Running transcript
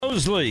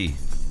Mosley.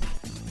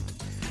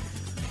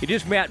 It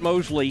is Matt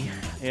Mosley,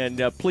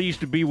 and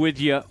pleased to be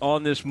with you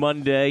on this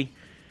Monday.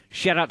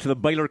 Shout out to the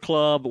Baylor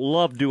Club.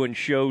 Love doing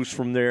shows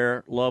from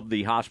there. Love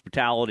the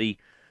hospitality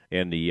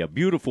and the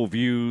beautiful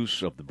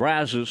views of the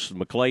Brazos, the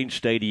McLean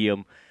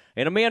Stadium.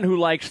 And a man who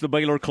likes the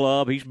Baylor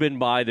Club, he's been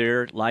by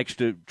there, likes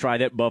to try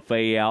that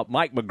buffet out.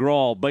 Mike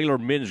McGraw, Baylor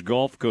men's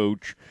golf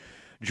coach,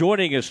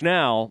 joining us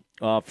now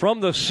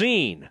from the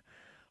scene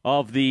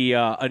of the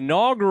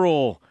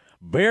inaugural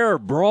Bear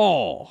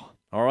Brawl.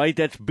 All right,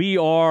 that's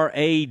BRAWL.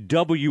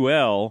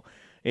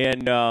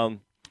 And,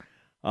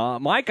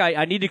 Mike,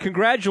 I need to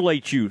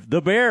congratulate you.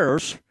 The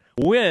Bears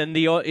win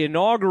the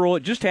inaugural.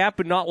 It just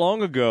happened not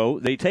long ago.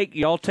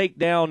 Y'all take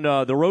down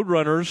the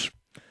Roadrunners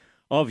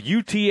of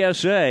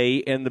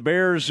UTSA, and the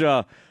Bears.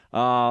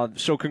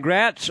 So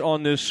congrats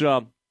on this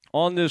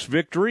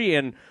victory,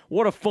 and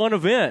what a fun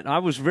event. I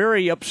was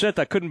very upset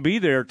that I couldn't be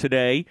there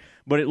today,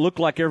 but it looked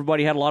like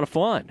everybody had a lot of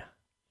fun.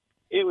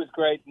 It was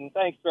great, and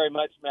thanks very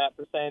much, Matt,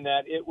 for saying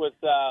that. It was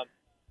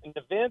an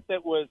event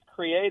that was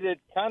created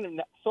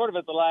sort of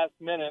at the last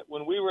minute.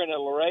 When we were in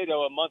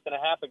Laredo a month and a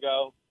half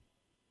ago,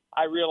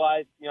 I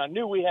realized, I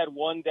knew we had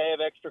one day of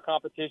extra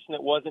competition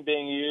that wasn't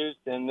being used,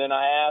 and then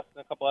I asked,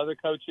 and a couple other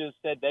coaches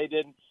said they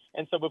didn't.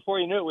 And so before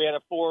you knew it, we had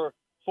a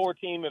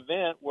four-team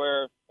event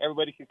where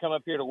everybody could come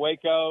up here to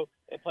Waco.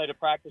 They played a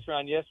practice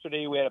round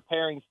yesterday. We had a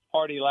pairings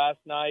party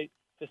last night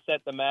to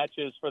set the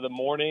matches for the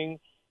morning,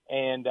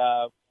 and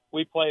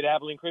we played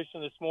Abilene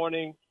Christian this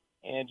morning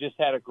and just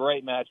had a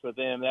great match with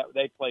them.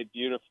 They played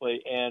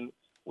beautifully, and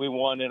we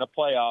won in a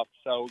playoff,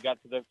 so we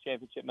got to the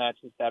championship match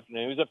this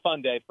afternoon. It was a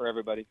fun day for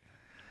everybody.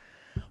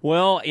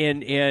 Well,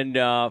 and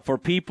for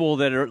people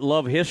that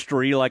love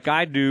history like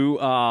I do,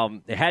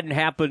 it hadn't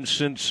happened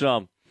since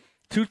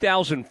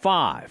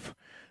 2005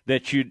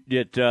 that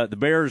the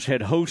Bears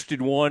had hosted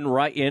one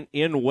right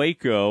in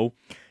Waco.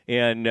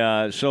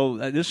 And so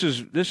this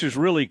is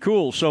really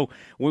cool. So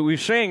when we're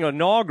saying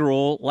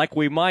inaugural, like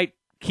we might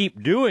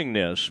keep doing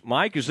this,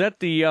 Mike, is that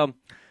the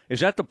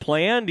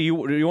plan? Do you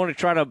want to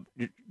try to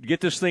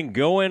get this thing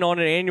going on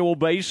an annual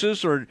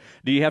basis, or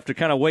do you have to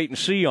kind of wait and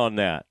see on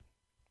that?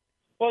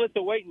 Well, it's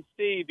a wait and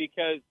see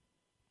because,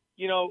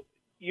 you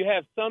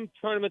have some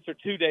tournaments are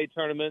 2-day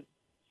tournaments,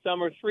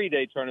 some are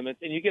 3-day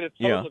tournaments, and you get a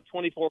total of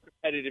 24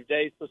 competitive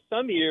days. So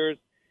some years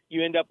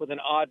you end up with an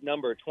odd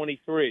number,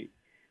 23.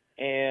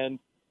 And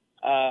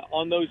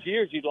on those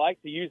years, you'd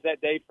like to use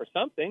that day for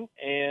something,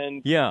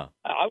 and I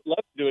would love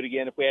to do it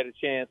again if we had a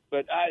chance.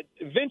 But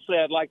eventually,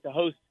 I'd like to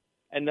host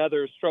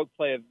another stroke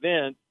play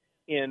event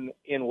in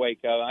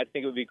Waco. I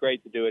think it would be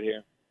great to do it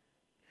here.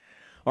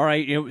 All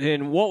right,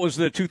 and what was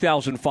the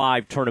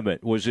 2005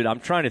 tournament? Was it? I'm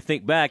trying to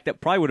think back.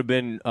 That probably would have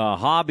been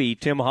Hobby.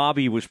 Tim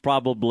Hobby was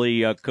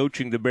probably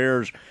coaching the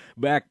Bears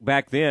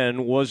back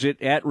then. Was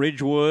it at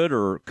Ridgewood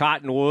or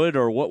Cottonwood,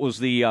 or what was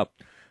the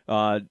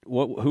what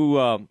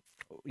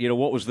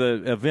was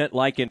the event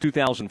like in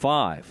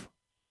 2005?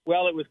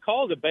 Well, it was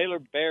called the Baylor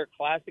Bear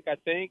Classic, I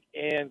think,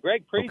 and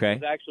Greg Priest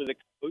was actually the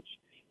coach,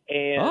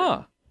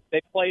 and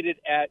they played it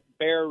at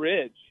Bear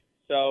Ridge.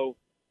 So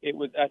it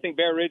was, I think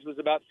Bear Ridge was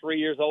about 3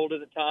 years old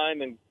at the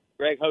time, and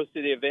Greg hosted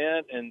the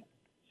event. And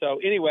so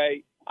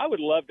anyway, I would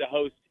love to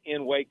host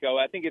in Waco.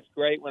 I think it's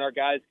great when our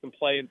guys can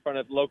play in front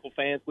of local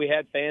fans. We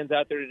had fans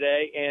out there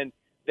today, and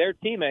their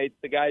teammates,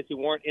 the guys who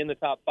weren't in the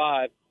top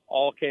five,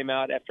 all came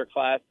out after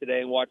class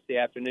today and watched the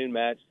afternoon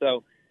match.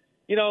 So,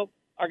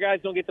 our guys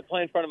don't get to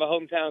play in front of a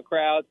hometown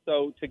crowd,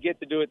 so to get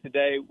to do it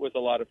today was a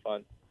lot of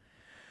fun.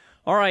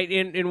 All right,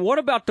 and what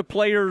about the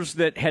players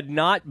that had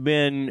not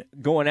been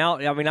going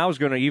out? I mean, I was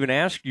going to even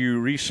ask you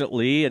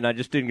recently, and I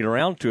just didn't get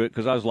around to it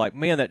because I was like,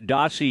 man, that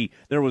Dossie,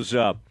 there was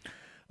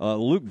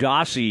Luke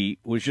Dossie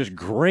was just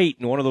great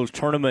in one of those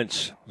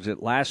tournaments. Was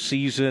it last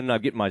season? I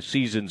get my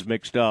seasons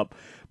mixed up.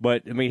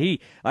 But, I mean,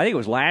 I think it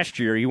was last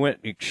year, he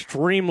went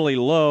extremely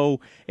low.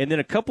 And then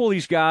a couple of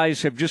these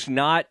guys have just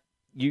not,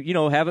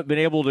 haven't been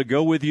able to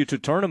go with you to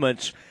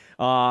tournaments.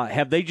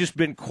 Have they just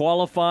been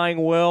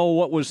qualifying well?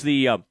 What was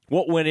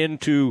what went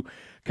into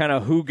kind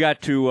of who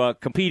got to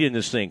compete in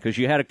this thing? Because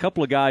you had a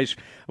couple of guys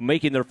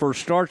making their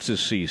first starts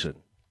this season.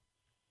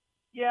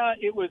 Yeah,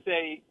 it was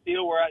a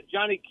deal where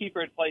Johnny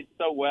Kiefer had played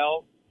so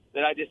well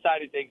that I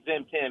decided to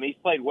exempt him. He's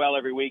played well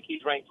every week.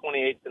 He's ranked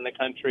 28th in the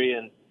country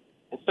and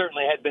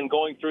certainly had been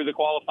going through the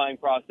qualifying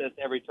process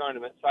every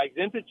tournament. So I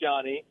exempted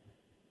Johnny.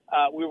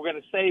 We were going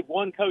to save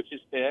one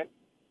coach's pick,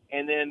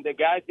 and then the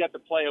guys got to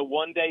play a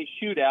one-day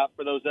shootout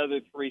for those other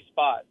three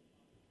spots.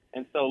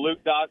 And so Luke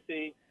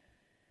Dossie,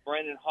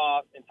 Brandon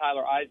Hoff, and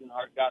Tyler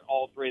Eisenhart got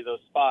all three of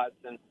those spots.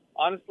 And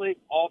honestly,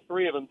 all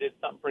three of them did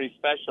something pretty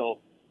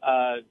special.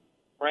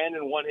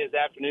 Brandon won his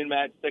afternoon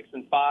match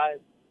 6-5.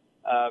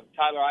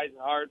 Tyler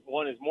Eisenhart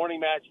won his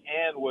morning match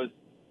and was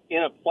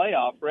in a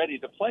playoff, ready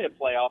to play a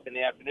playoff in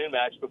the afternoon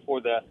match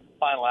before the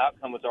final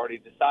outcome was already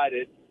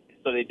decided,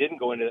 so they didn't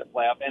go into that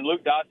playoff. And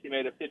Luke Dossie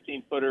made a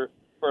 15-footer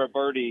for a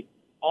birdie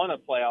on a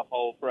playoff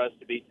hole for us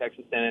to beat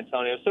Texas San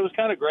Antonio. So it was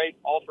kind of great.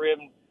 All three of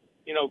them,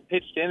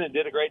 pitched in and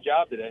did a great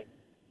job today.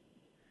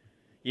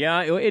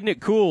 Yeah, isn't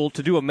it cool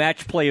to do a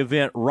match play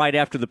event right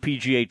after the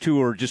PGA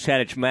Tour just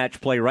had its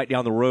match play right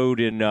down the road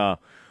in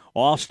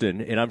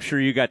Austin, and I'm sure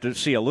you got to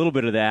see a little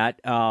bit of that.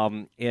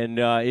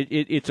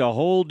 It's a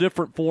whole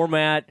different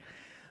format.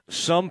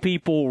 Some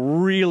people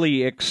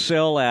really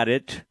excel at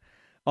it.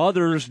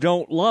 Others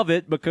don't love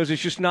it because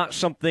it's just not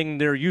something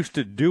they're used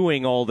to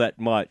doing all that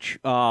much.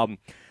 I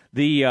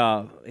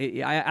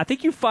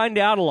think you find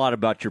out a lot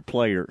about your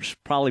players,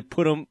 probably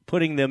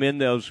putting them in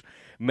those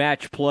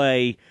match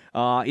play.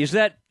 Is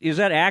that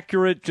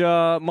accurate,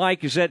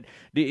 Mike? Is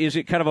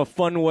it kind of a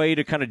fun way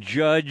to kind of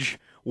judge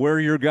where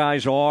your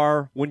guys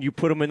are when you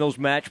put them in those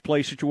match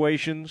play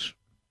situations?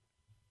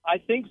 I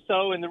think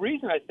so, and the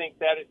reason I think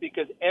that is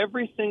because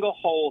every single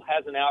hole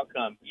has an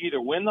outcome. You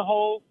either win the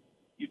hole,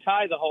 you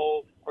tie the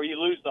hole, or you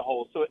lose the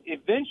hole. So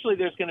eventually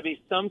there's going to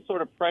be some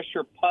sort of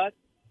pressure putt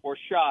or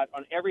shot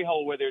on every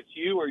hole, whether it's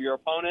you or your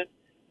opponent.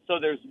 So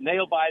there's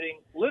nail-biting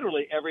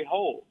literally every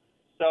hole.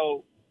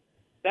 So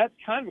that's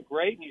kind of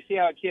great, and you see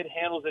how a kid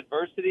handles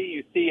adversity.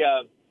 You see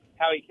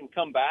how he can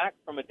come back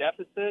from a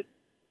deficit,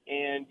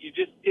 and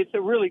it's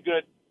a really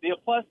good deal.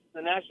 Plus,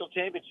 the national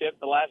championship,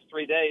 the last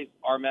 3 days,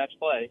 are match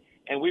play,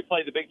 and we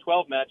play the Big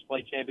 12 match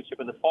play championship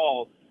in the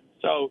fall.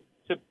 So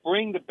to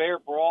bring the Bear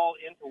Brawl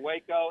into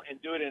Waco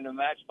and do it in a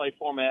match play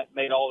format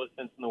made all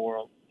the sense in the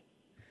world.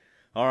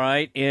 All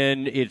right,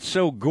 and it's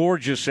so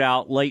gorgeous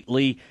out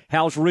lately.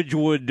 How's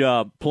Ridgewood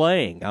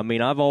playing? I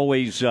mean, I've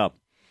always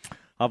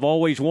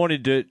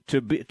wanted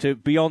to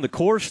be on the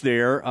course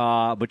there,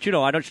 but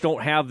I just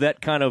don't have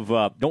that kind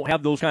of don't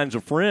have those kinds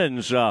of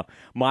friends,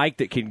 Mike,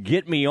 that can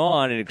get me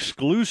on an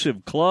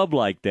exclusive club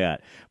like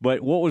that.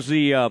 But what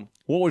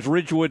was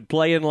Ridgewood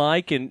playing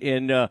like,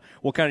 and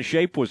what kind of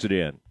shape was it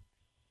in?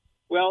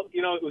 Well,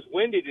 it was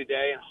windy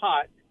today and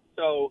hot,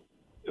 so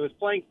it was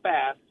playing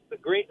fast.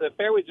 The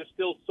fairways are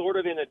still sort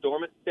of in a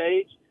dormant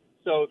stage,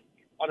 so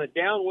on a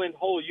downwind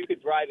hole you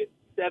could drive it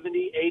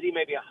 70, 80,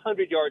 maybe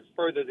 100 yards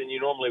further than you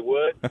normally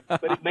would.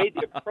 But it made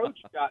the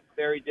approach shot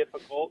very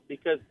difficult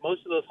because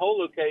most of those hole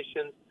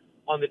locations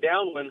on the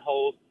downwind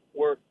holes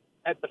were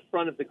at the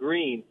front of the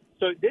green.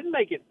 So it didn't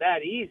make it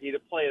that easy to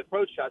play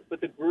approach shots,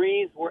 but the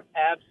greens were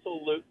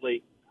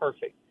absolutely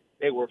perfect.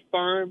 They were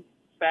firm,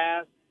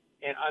 fast,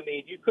 and,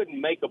 you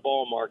couldn't make a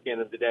ball mark end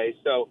of the day.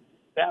 So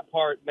that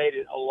part made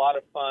it a lot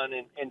of fun.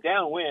 And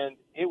downwind,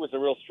 it was a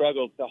real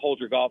struggle to hold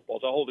your golf ball,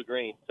 to hold a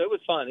green. So it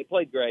was fun. It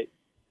played great.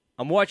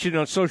 I'm watching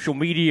on social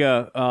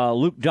media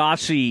Luke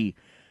Dossey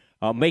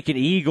make an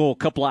eagle a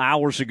couple of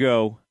hours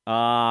ago,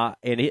 and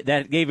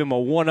that gave him a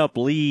one-up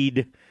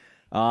lead.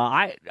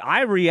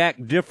 I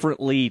react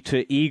differently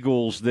to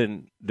eagles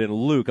than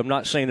Luke. I'm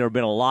not saying there have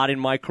been a lot in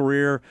my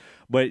career,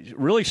 but it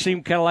really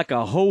seemed kind of like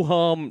a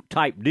ho-hum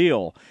type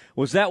deal.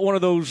 Was that one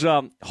of those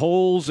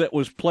holes that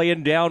was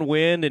playing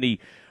downwind, and he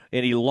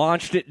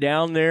launched it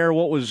down there?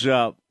 What was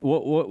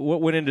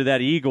what went into that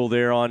eagle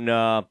there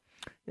on?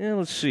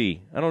 Let's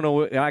see. I don't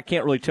know. I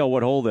can't really tell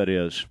what hole that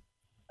is.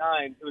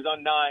 9. It was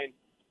on 9.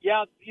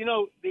 Yeah,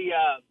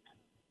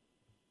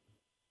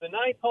 the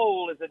ninth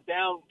hole is a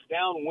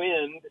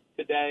downwind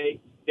today,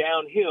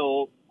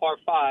 downhill, par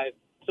 5.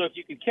 So if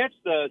you could catch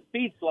the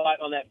speed slot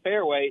on that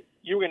fairway,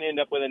 you were going to end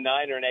up with a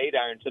 9 or an 8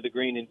 iron to the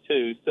green in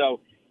 2. So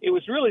it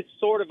was really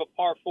sort of a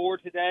par 4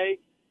 today.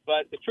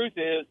 But the truth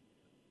is,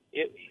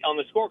 on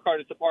the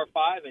scorecard, it's a par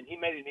 5, and he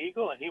made an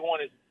eagle, and he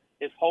won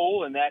his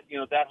hole, and that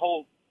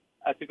hole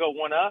to go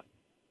one up.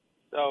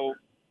 So,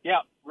 yeah,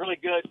 really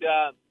good.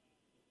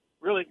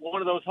 Really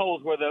one of those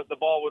holes where the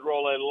ball would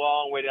roll a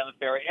long way down the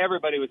fairway.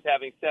 Everybody was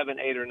having 7,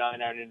 8, or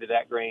 9 iron into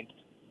that green.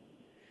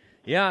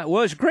 Yeah,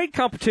 well, it's great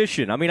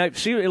competition. I mean,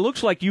 it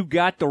looks like you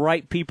got the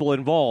right people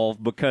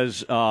involved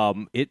because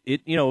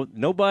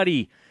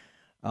nobody.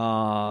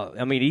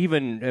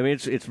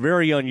 It's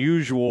very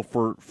unusual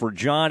for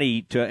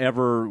Johnny to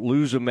ever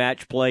lose a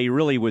match play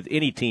really with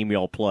any team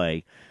he'll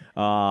play.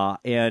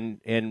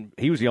 And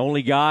he was the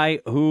only guy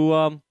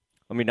who,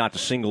 not to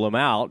single him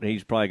out,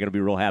 he's probably going to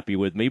be real happy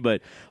with me, but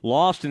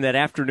lost in that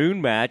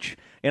afternoon match.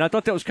 And I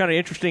thought that was kind of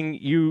interesting.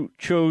 You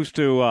chose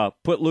to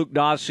put Luke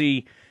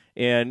Dossey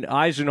and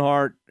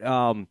Eisenhart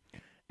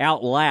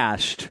out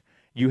last.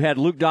 You had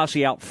Luke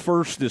Dossey out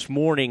first this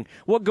morning.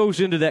 What goes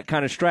into that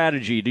kind of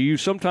strategy? Do you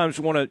sometimes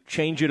want to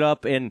change it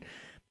up and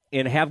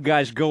have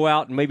guys go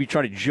out and maybe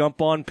try to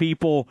jump on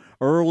people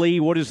early?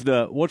 What's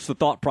the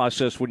thought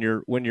process when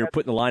you're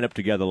putting the lineup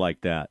together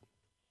like that?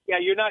 Yeah,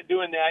 you're not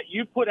doing that.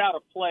 You put out a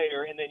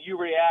player, and then you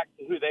react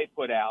to who they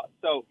put out.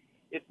 So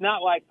it's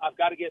not like I've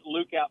got to get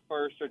Luke out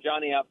first or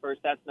Johnny out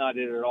first. That's not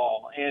it at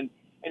all. And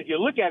if you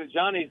look at it,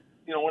 Johnny's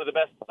one of the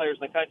best players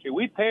in the country.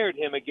 We paired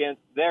him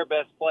against their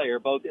best player,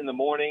 both in the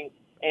morning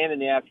and in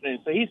the afternoon.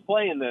 So he's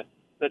playing the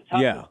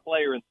toughest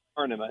player in the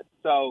tournament.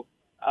 So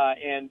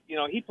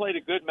he played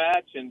a good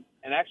match and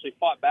actually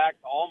fought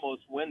back to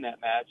almost win that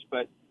match.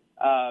 But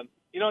I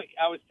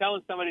was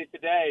telling somebody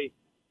today,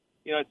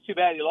 it's too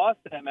bad he lost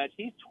that match.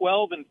 He's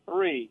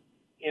 12-3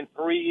 in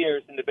 3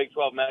 years in the Big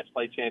 12 Match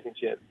Play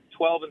Championship.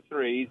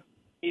 12-3.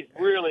 He's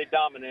really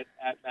dominant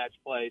at match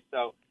play.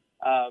 So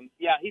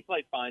yeah, he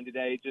played fine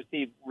today. Just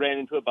he ran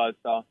into a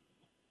buzzsaw.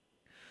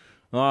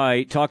 All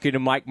right, talking to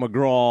Mike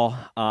McGraw,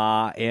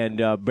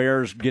 and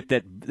Bears get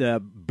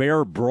that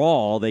Bear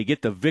brawl. They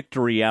get the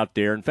victory out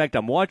there. In fact,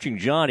 I'm watching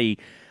Johnny.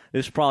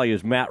 This probably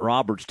is Matt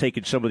Roberts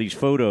taking some of these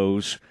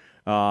photos.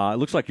 It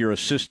looks like your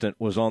assistant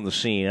was on the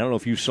scene. I don't know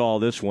if you saw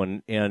this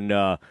one.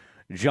 And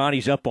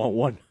Johnny's up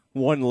on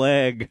one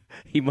leg.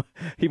 He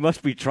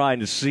must be trying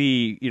to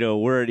see,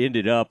 where it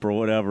ended up or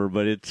whatever.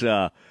 But it's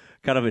kind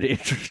of an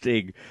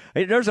interesting.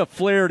 There's a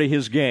flair to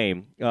his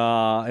game,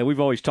 and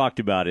we've always talked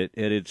about it.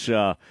 And it's.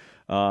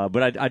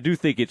 But I do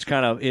think it's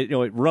kind of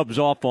it rubs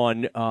off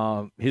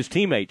on his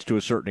teammates to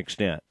a certain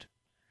extent.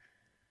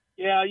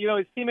 Yeah,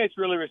 his teammates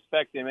really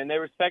respect him, and they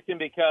respect him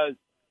because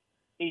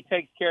he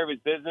takes care of his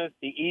business.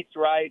 He eats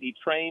right. He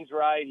trains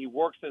right. He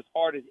works as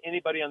hard as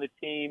anybody on the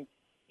team.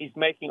 He's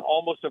making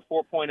almost a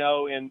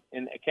 4.0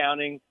 in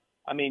accounting.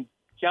 I mean,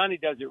 Johnny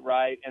does it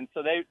right, and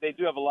so they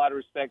do have a lot of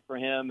respect for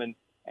him, and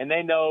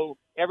they know,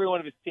 every one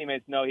of his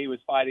teammates know he was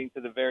fighting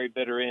to the very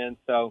bitter end.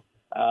 So,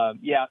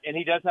 yeah, and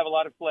he does have a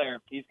lot of flair.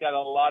 He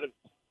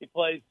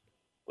plays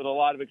with a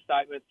lot of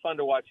excitement. It's fun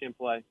to watch him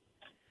play.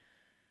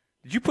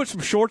 Did you put some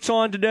shorts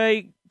on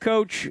today,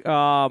 Coach?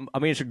 I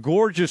mean, it's a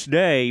gorgeous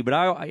day, but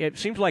it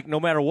seems like no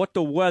matter what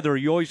the weather,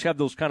 you always have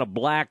those kind of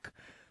black,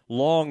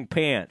 long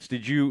pants.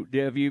 Did you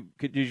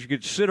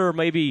consider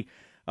maybe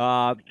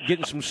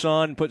getting some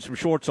sun, putting some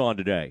shorts on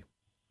today?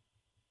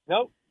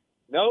 Nope,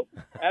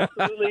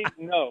 absolutely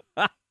no.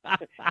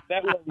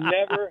 That will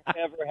never,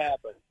 ever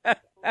happen.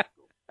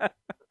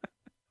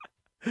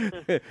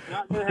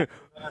 Not gonna happen.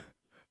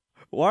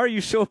 Why are you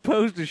so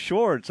opposed to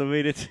shorts? I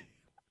mean, it's.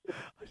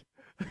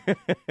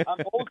 I'm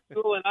old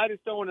school, and I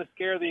just don't want to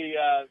scare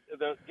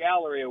the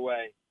gallery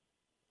away.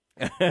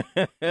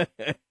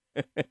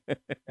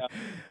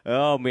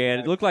 Oh, man.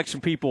 It looked like some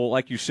people,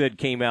 like you said,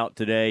 came out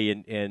today,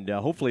 and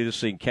hopefully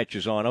this thing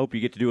catches on. I hope you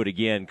get to do it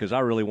again because I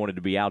really wanted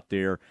to be out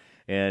there.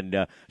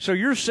 And so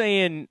you're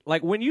saying,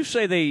 like, when you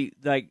say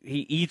he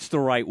eats the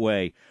right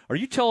way, are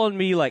you telling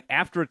me, like,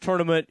 after a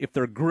tournament, if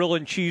they're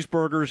grilling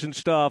cheeseburgers and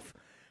stuff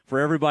for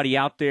everybody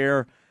out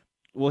there,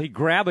 will he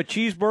grab a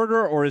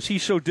cheeseburger, or is he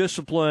so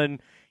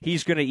disciplined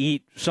he's going to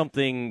eat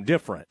something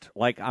different?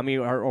 Like, I mean,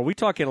 are we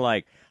talking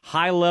like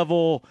high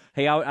level,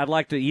 hey, I'd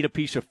like to eat a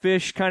piece of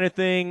fish kind of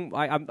thing?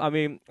 I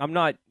mean, I'm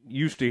not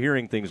used to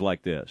hearing things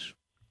like this.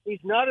 He's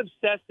not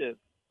obsessive,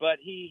 but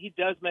he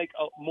does make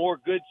more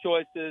good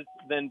choices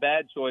than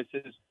bad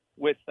choices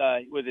with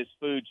his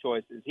food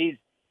choices.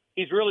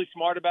 He's really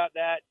smart about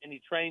that, and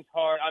he trains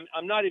hard.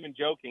 I'm not even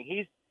joking.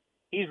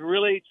 He's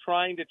really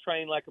trying to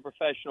train like a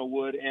professional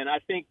would, and I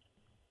think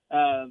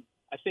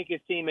his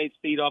teammates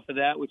feed off of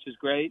that, which is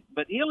great.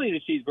 But he'll eat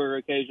a cheeseburger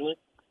occasionally.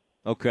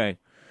 Okay.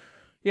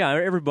 Yeah,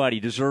 everybody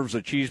deserves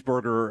a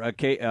cheeseburger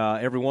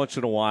every once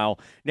in a while.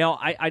 Now,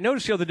 I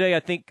noticed the other day, I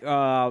think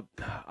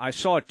I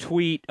saw a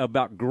tweet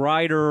about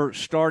Grider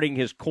starting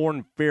his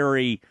Korn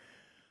Ferry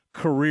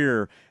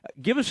career.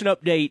 Give us an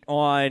update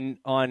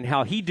on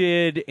how he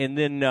did, and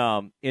then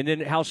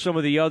how some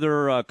of the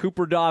other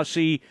Cooper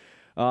Dossey,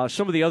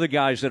 some of the other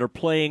guys that are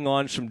playing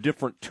on some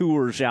different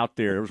tours out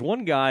there. There was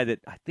one guy that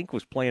I think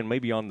was playing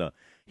maybe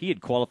he had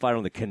qualified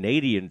on the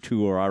Canadian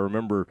tour. I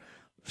remember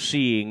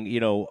seeing,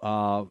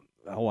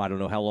 I don't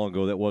know how long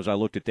ago that was. I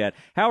looked at that.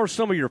 How are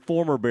some of your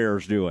former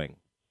Bears doing?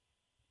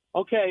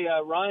 Okay,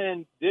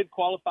 Ryan did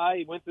qualify.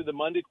 He went through the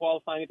Monday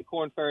qualifying at the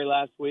Korn Ferry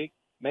last week.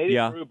 Made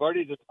it through,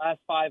 birdied the last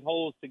 5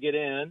 holes to get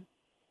in.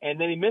 And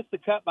then he missed the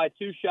cut by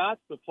 2 shots,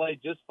 but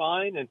played just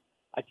fine. And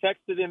I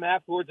texted him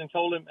afterwards and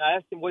I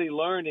asked him what he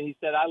learned, and he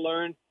said, I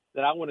learned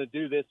that I want to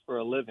do this for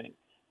a living.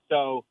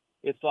 So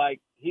it's like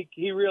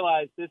he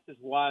realized this is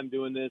why I'm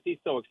doing this. He's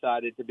so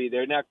excited to be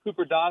there. Now,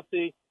 Cooper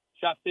Dossey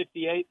shot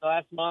 58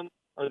 last month,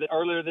 or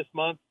earlier this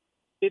month,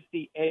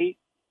 58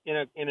 in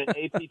an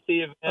APT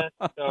event.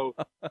 So,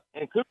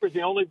 and Cooper's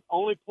the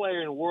only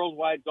player in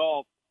worldwide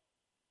golf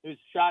who's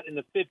shot in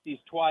the 50s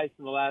twice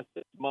in the last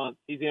 6 months.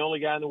 He's the only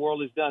guy in the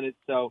world who's done it.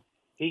 So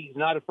he's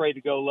not afraid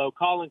to go low.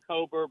 Colin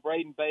Cober,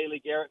 Braden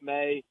Bailey, Garrett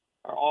May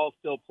are all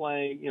still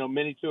playing,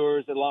 mini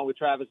tours along with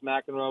Travis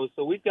McEnroe.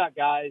 So we've got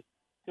guys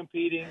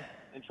competing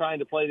and trying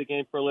to play the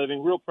game for a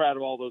living. Real proud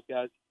of all those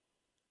guys.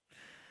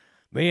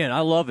 Man, I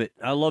love it.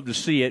 I love to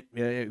see it.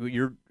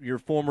 Your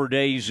former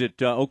days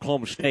at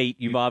Oklahoma State,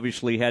 you've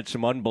obviously had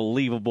some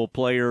unbelievable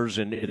players,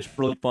 and it's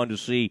really fun to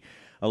see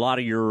a lot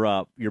of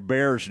your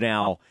Bears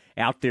now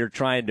out there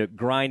trying to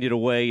grind it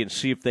away and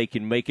see if they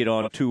can make it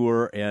on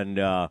tour. And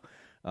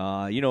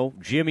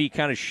Jimmy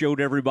kind of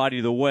showed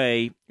everybody the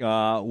way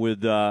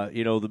with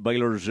the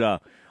Baylor's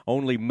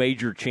only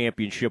major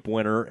championship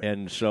winner,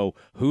 and so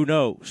who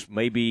knows?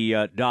 Maybe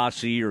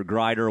Dossey or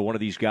Grider or one of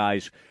these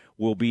guys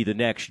will be the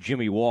next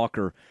Jimmy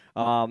Walker.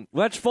 Well,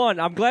 that's fun.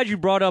 I'm glad you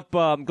brought up.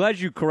 I'm glad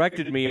you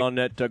corrected me on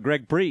that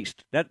Greg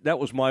Priest. That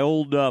was my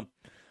old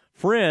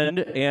friend,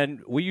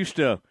 and we used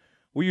to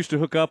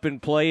hook up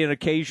and play an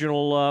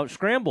occasional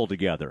scramble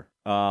together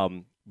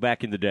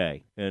back in the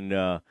day. And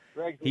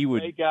Greg's a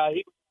great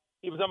guy.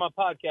 He was on my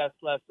podcast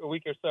a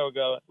week or so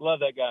ago. Love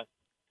that guy.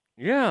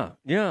 Yeah,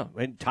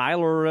 and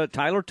Tyler,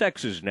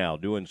 Texas now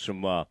doing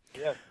some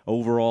Yes.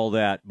 over all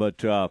that.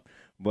 But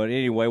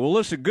anyway, well,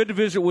 listen, good to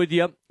visit with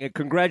you, and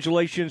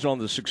congratulations on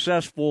the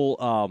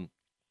successful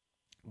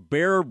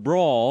Bear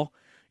Brawl.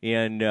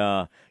 And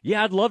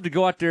I'd love to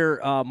go out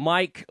there,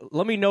 Mike.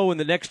 Let me know when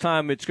the next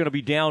time it's going to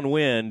be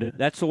downwind.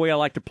 That's the way I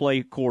like to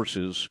play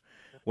courses.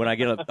 When I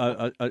get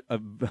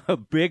a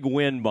big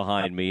wind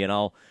behind me, and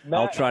I'll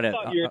try to. I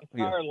thought your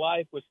entire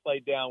life was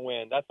played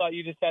downwind. I thought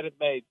you just had it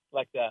made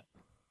like that.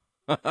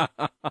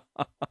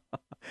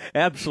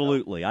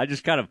 Absolutely. I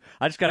just got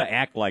to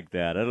act like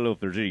that. I don't know if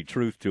there's any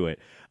truth to it.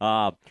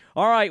 All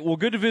right. Well,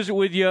 good to visit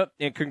with you,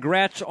 and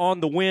congrats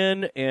on the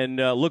win. And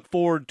look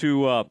forward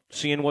to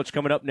seeing what's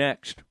coming up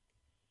next.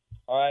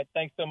 All right.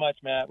 Thanks so much,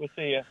 Matt. We'll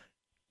see you.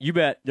 You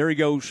bet. There he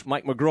goes,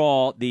 Mike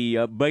McGraw,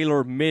 the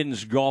Baylor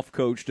men's golf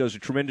coach, does a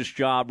tremendous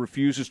job,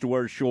 refuses to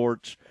wear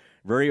shorts,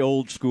 very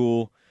old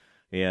school,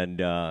 and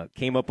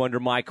came up under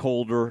Mike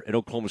Holder at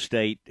Oklahoma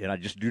State, and I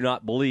just do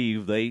not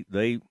believe they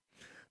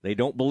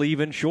don't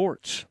believe in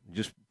shorts.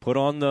 Just put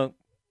on the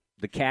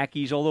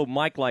khakis, although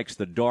Mike likes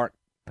the dark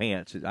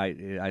pants,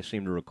 I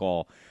seem to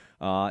recall.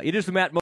 It is the Matt